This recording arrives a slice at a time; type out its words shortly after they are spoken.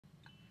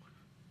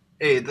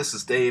Hey, this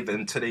is Dave,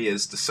 and today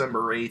is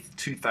December 8th,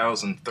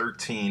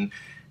 2013,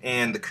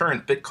 and the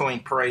current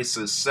Bitcoin price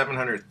is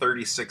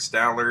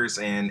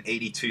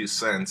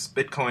 $736.82.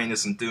 Bitcoin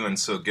isn't doing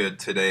so good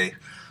today.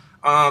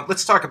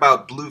 Let's talk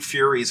about Blue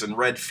Furies and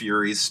Red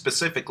Furies,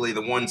 specifically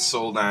the ones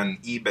sold on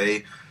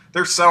eBay.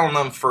 They're selling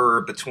them for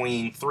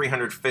between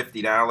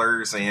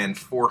 $350 and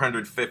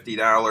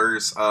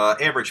 $450.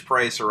 Average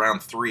price around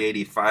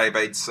 $385,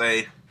 I'd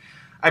say.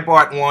 I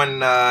bought one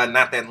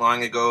not that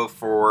long ago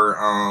for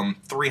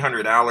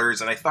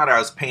 $300, and I thought I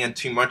was paying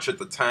too much at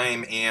the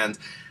time, and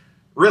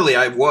really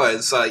I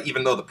was,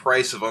 even though the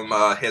price of them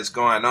has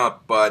gone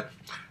up. But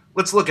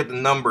let's look at the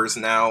numbers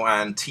now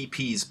on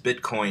TP's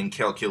Bitcoin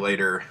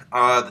calculator.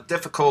 The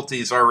difficulty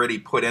is already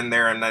put in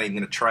there. I'm not even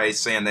going to try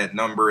saying that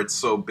number. It's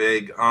so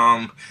big.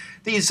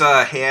 These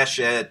hash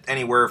at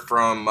anywhere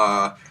from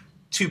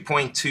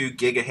 2.2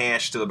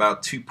 gigahash to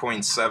about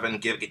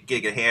 2.7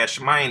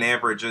 gigahash. Mine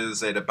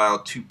averages at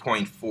about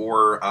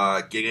 2.4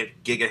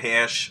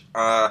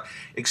 gigahash.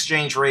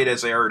 Exchange rate,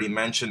 as I already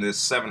mentioned, is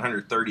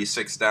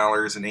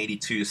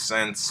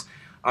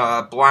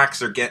 $736.82.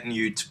 Blocks are getting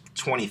you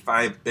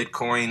 25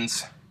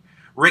 bitcoins.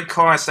 Rig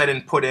cost, I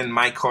didn't put in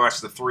my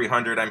cost of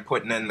 300. I'm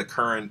putting in the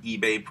current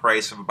eBay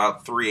price of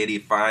about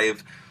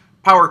 385.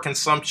 Power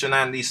consumption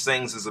on these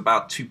things is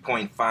about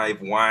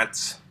 2.5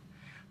 watts.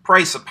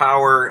 Price of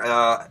power,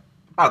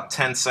 about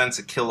 10 cents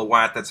a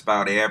kilowatt. That's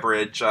about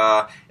average.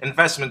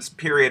 Investments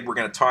period we're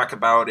going to talk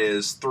about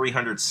is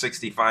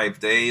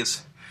 365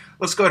 days.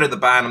 Let's go to the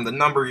bottom. The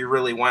number you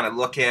really want to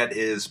look at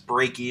is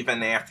break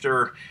even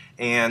after,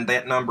 and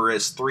that number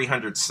is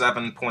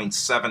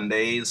 307.7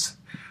 days.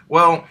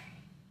 Well,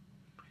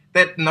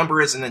 that number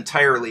isn't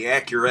entirely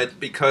accurate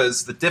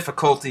because the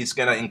difficulty is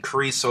going to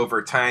increase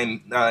over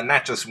time,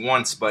 not just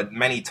once, but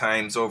many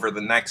times over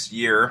the next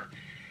year.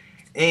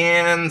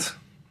 And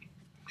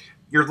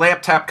your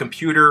laptop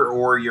computer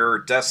or your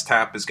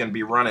desktop is going to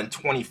be running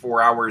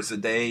 24 hours a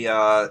day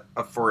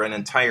for an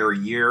entire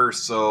year,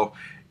 so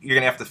you're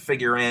going to have to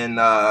figure in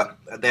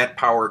that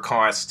power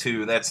cost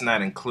too. That's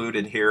not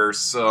included here.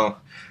 So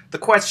the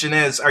question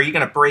is, are you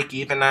going to break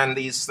even on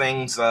these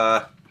things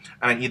on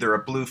either a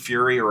Blue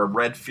Fury or a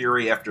Red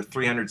Fury after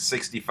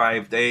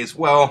 365 days?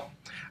 Well,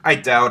 I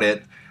doubt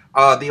it.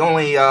 The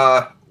only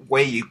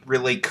way you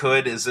really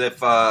could is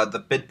if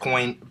the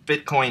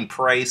Bitcoin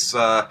price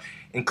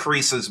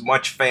increases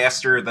much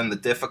faster than the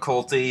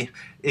difficulty.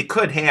 It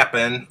could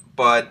happen,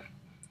 but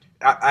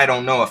I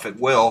don't know if it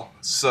will.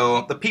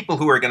 So the people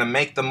who are going to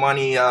make the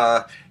money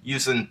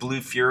using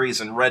Blue Furies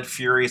and Red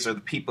Furies are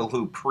the people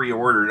who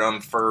pre-ordered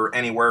them for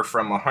anywhere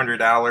from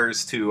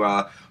 $100 to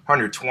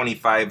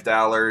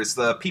 $125.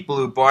 The people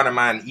who bought them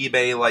on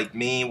eBay like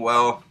me,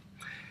 well,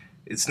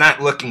 it's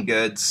not looking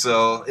good.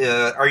 So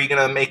are you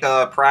going to make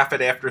a profit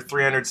after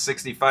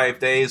 365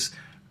 days?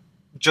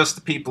 Just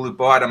the people who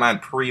bought them on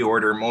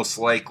pre-order, most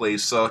likely.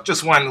 So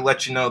just wanted to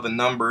let you know the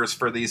numbers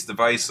for these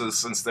devices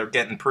since they're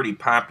getting pretty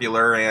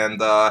popular, and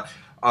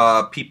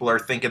people are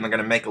thinking they're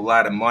going to make a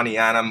lot of money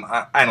on them.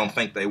 I don't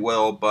think they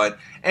will, but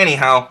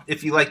anyhow,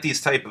 if you like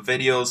these type of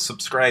videos,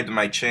 subscribe to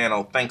my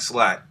channel. Thanks a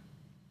lot.